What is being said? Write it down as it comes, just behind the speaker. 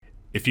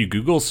If you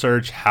Google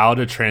search how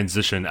to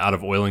transition out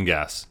of oil and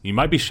gas, you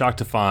might be shocked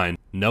to find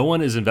no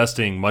one is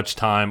investing much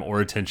time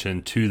or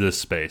attention to this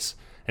space.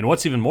 And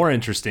what's even more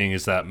interesting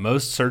is that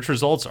most search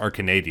results are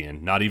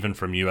Canadian, not even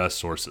from US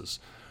sources.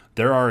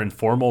 There are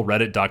informal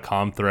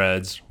Reddit.com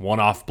threads,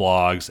 one-off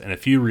blogs, and a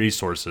few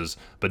resources,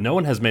 but no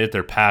one has made it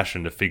their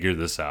passion to figure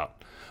this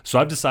out. So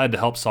I've decided to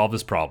help solve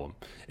this problem.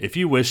 If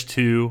you wish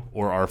to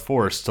or are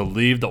forced to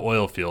leave the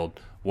oil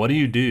field, what do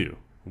you do?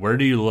 Where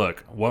do you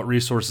look? What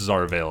resources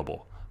are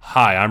available?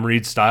 Hi, I'm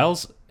Reed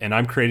Stiles, and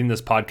I'm creating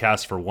this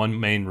podcast for one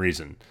main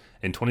reason.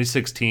 In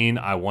 2016,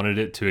 I wanted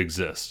it to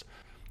exist.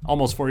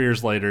 Almost 4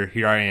 years later,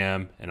 here I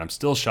am, and I'm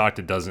still shocked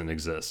it doesn't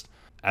exist.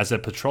 As a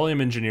petroleum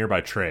engineer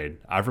by trade,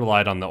 I've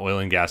relied on the oil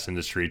and gas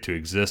industry to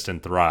exist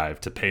and thrive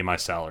to pay my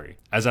salary.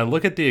 As I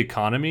look at the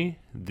economy,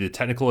 the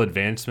technical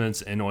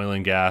advancements in oil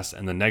and gas,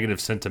 and the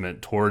negative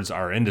sentiment towards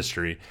our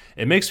industry,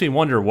 it makes me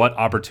wonder what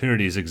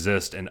opportunities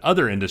exist in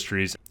other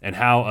industries and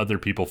how other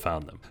people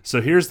found them. So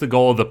here's the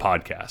goal of the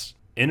podcast.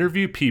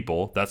 Interview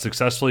people that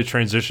successfully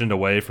transitioned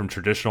away from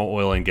traditional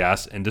oil and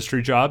gas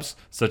industry jobs,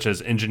 such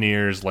as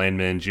engineers,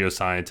 landmen,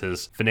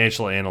 geoscientists,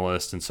 financial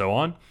analysts, and so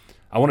on.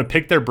 I want to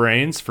pick their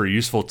brains for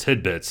useful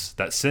tidbits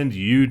that send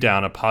you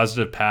down a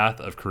positive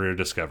path of career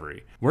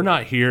discovery. We're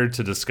not here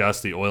to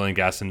discuss the oil and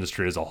gas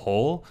industry as a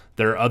whole.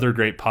 There are other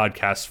great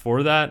podcasts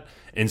for that.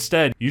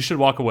 Instead, you should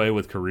walk away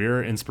with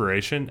career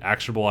inspiration,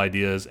 actionable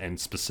ideas, and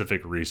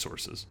specific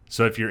resources.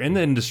 So if you're in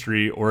the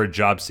industry or a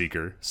job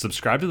seeker,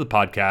 subscribe to the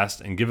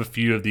podcast and give a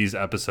few of these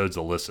episodes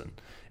a listen.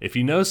 If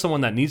you know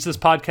someone that needs this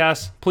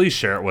podcast, please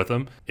share it with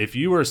them. If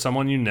you or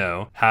someone you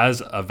know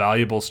has a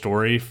valuable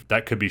story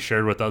that could be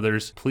shared with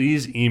others,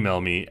 please email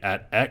me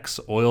at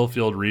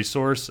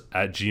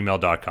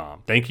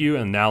xoilfieldresource@gmail.com. Thank you,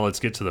 and now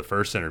let's get to the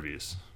first interviews.